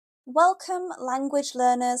Welcome, language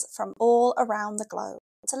learners from all around the globe,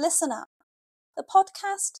 to Listen Up, the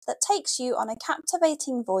podcast that takes you on a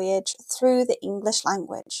captivating voyage through the English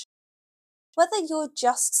language. Whether you're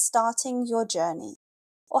just starting your journey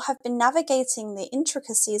or have been navigating the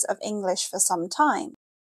intricacies of English for some time,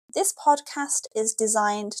 this podcast is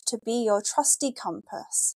designed to be your trusty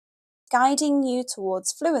compass, guiding you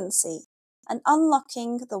towards fluency and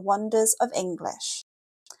unlocking the wonders of English.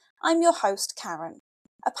 I'm your host, Karen,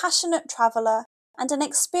 a passionate traveller and an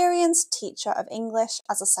experienced teacher of English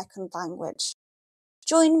as a second language.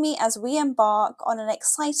 Join me as we embark on an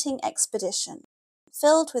exciting expedition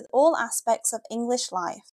filled with all aspects of English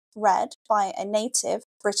life, read by a native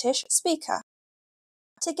British speaker.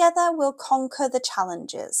 Together we'll conquer the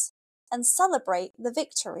challenges and celebrate the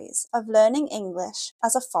victories of learning English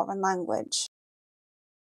as a foreign language.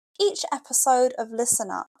 Each episode of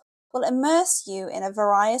Listen Up will immerse you in a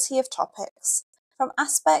variety of topics, from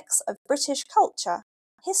aspects of British culture,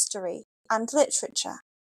 history, and literature.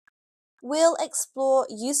 We'll explore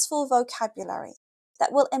useful vocabulary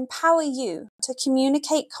that will empower you to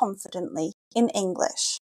communicate confidently in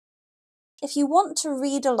English. If you want to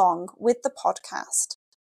read along with the podcast,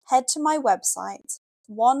 head to my website,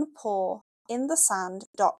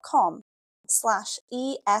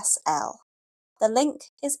 onepawinthesand.com/ESL. The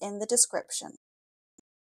link is in the description.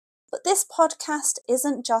 But this podcast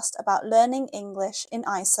isn't just about learning English in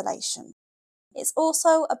isolation. It's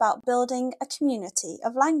also about building a community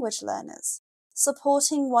of language learners,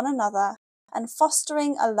 supporting one another, and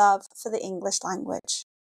fostering a love for the English language.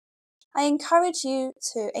 I encourage you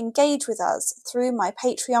to engage with us through my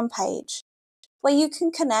Patreon page, where you can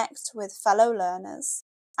connect with fellow learners,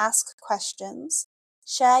 ask questions,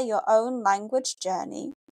 share your own language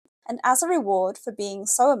journey, and as a reward for being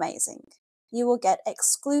so amazing, you will get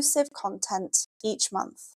exclusive content each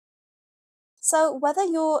month. So whether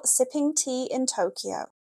you're sipping tea in Tokyo,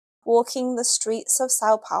 walking the streets of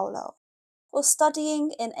Sao Paulo, or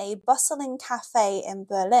studying in a bustling cafe in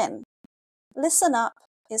Berlin, Listen Up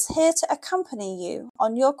is here to accompany you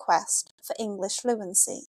on your quest for English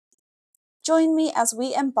fluency. Join me as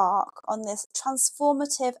we embark on this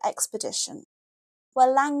transformative expedition,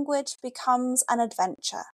 where language becomes an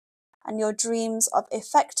adventure and your dreams of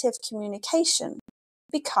effective communication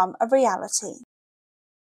become a reality.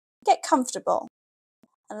 Get comfortable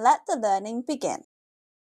and let the learning begin.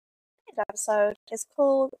 Today's episode is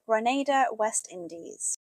called Grenada, West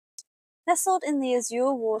Indies. Nestled in the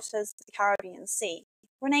azure waters of the Caribbean Sea,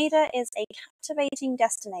 Grenada is a captivating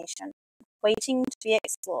destination waiting to be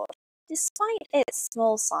explored. Despite its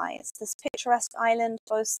small size, this picturesque island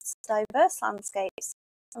boasts diverse landscapes,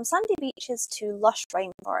 from sandy beaches to lush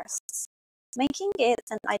rainforests, making it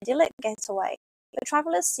an idyllic getaway for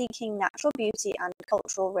travellers seeking natural beauty and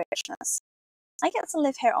cultural richness. I get to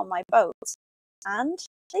live here on my boat, and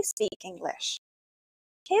they speak English.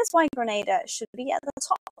 Here's why Grenada should be at the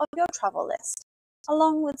top of your travel list,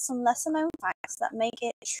 along with some lesser-known facts that make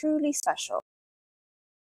it truly special.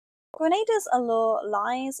 Grenada's allure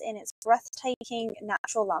lies in its breathtaking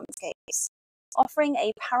natural landscapes, offering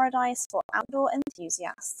a paradise for outdoor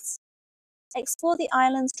enthusiasts. Explore the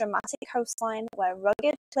island's dramatic coastline where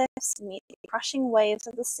rugged cliffs meet the crashing waves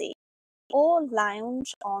of the sea, or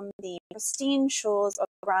lounge on the pristine shores of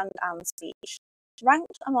Grand Anse Beach,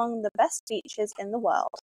 ranked among the best beaches in the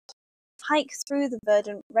world. Hike through the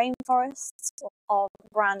verdant rainforests of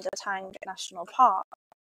Grand Anse National Park,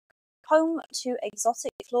 home to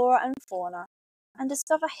exotic flora and fauna, and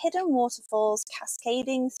discover hidden waterfalls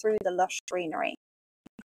cascading through the lush greenery.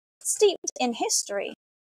 Steeped in history,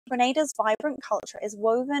 Grenada's vibrant culture is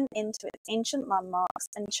woven into its ancient landmarks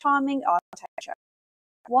and charming architecture.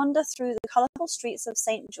 Wander through the colourful streets of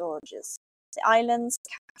St. George's, the island's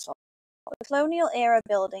capital. The colonial-era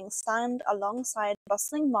buildings stand alongside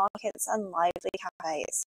bustling markets and lively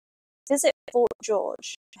cafes. Visit Fort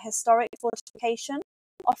George, a historic fortification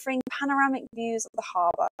offering panoramic views of the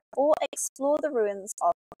harbour, or explore the ruins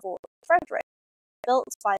of Fort Frederick,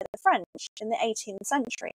 built by the French in the 18th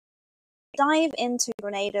century. Dive into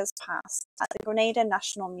Grenada's past at the Grenada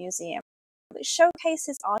National Museum, which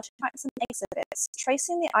showcases artifacts and exhibits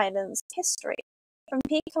tracing the island's history from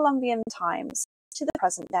pre-Columbian times to the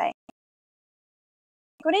present day.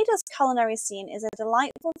 Grenada's culinary scene is a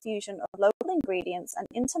delightful fusion of local ingredients and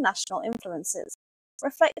international influences,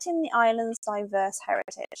 reflecting the island's diverse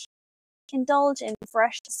heritage. Indulge in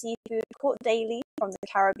fresh seafood caught daily from the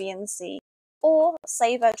Caribbean Sea, or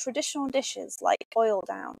savour traditional dishes like boil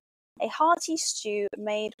down, a hearty stew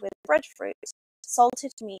made with breadfruit,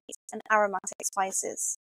 salted meat, and aromatic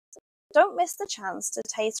spices. Don't miss the chance to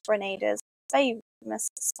taste Grenada's famous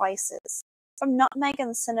spices, from nutmeg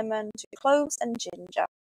and cinnamon to cloves and ginger,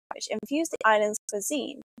 which infuse the island's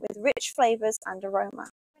cuisine with rich flavours and aroma.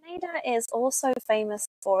 Grenada is also famous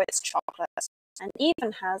for its chocolate and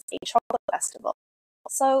even has a chocolate festival.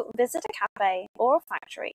 So visit a cafe or a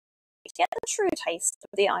factory to get the true taste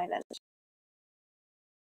of the island.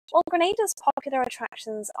 While Grenada's popular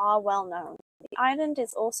attractions are well known, the island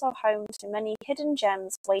is also home to many hidden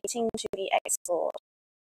gems waiting to be explored.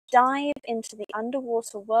 Dive into the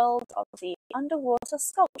underwater world of the Underwater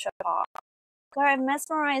Sculpture Park, where a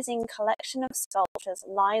mesmerizing collection of sculptures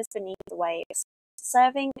lies beneath the waves,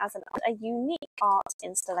 serving as a unique art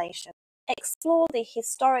installation. Explore the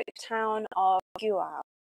historic town of Guao,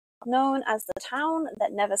 known as the town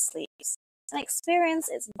that never sleeps, and experience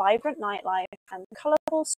its vibrant nightlife and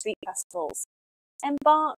colourful street festivals.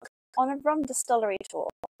 Embark on a rum distillery tour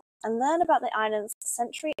and learn about the island's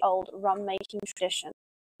century-old rum-making tradition,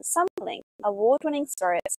 sampling award-winning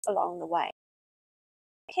spirits along the way.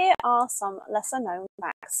 Here are some lesser-known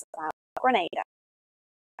facts about Grenada.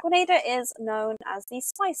 Grenada is known as the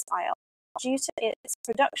Spice Isle due to its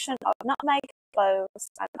production of nutmeg, cloves,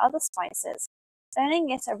 and other spices, earning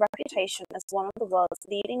it a reputation as one of the world's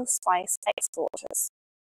leading spice exporters.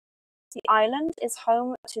 The island is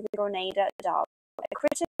home to the Grenada dove, a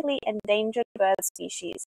critically endangered bird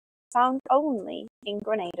species found only in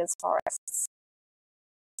Grenada's forests.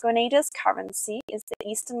 Grenada's currency is the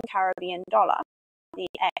Eastern Caribbean dollar, the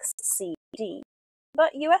XCD,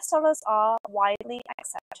 but US dollars are widely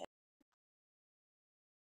accepted.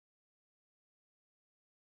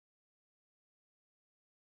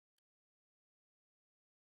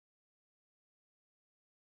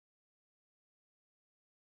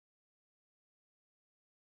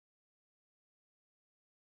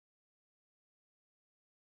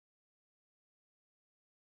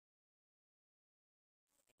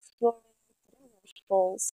 Exploring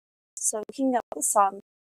waterfalls, soaking up the sun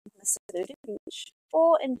on a secluded beach,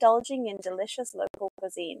 or indulging in delicious local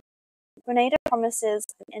cuisine, Grenada promises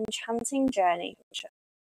an enchanting journey of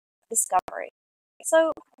discovery.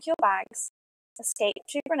 So pack your bags, escape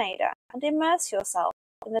to Grenada, and immerse yourself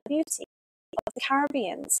in the beauty of the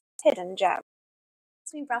Caribbean's hidden gem.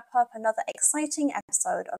 As we wrap up another exciting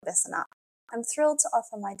episode of Listen Up, I'm thrilled to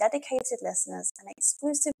offer my dedicated listeners an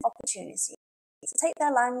exclusive opportunity to take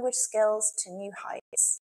their language skills to new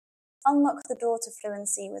heights. Unlock the door to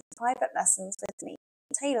fluency with private lessons with me,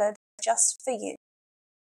 tailored just for you.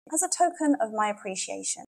 As a token of my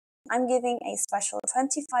appreciation, I'm giving a special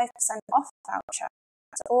 25% off voucher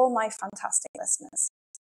to all my fantastic listeners.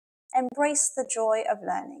 Embrace the joy of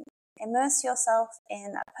learning, immerse yourself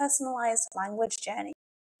in a personalized language journey,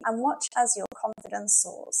 and watch as your confidence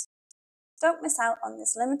soars. Don't miss out on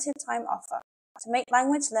this limited time offer to make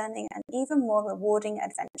language learning an even more rewarding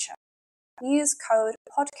adventure. Use code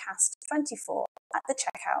PODCAST24 at the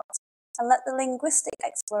checkout and let the linguistic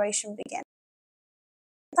exploration begin.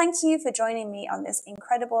 Thank you for joining me on this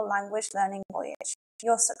incredible language learning voyage.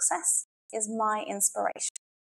 Your success is my inspiration.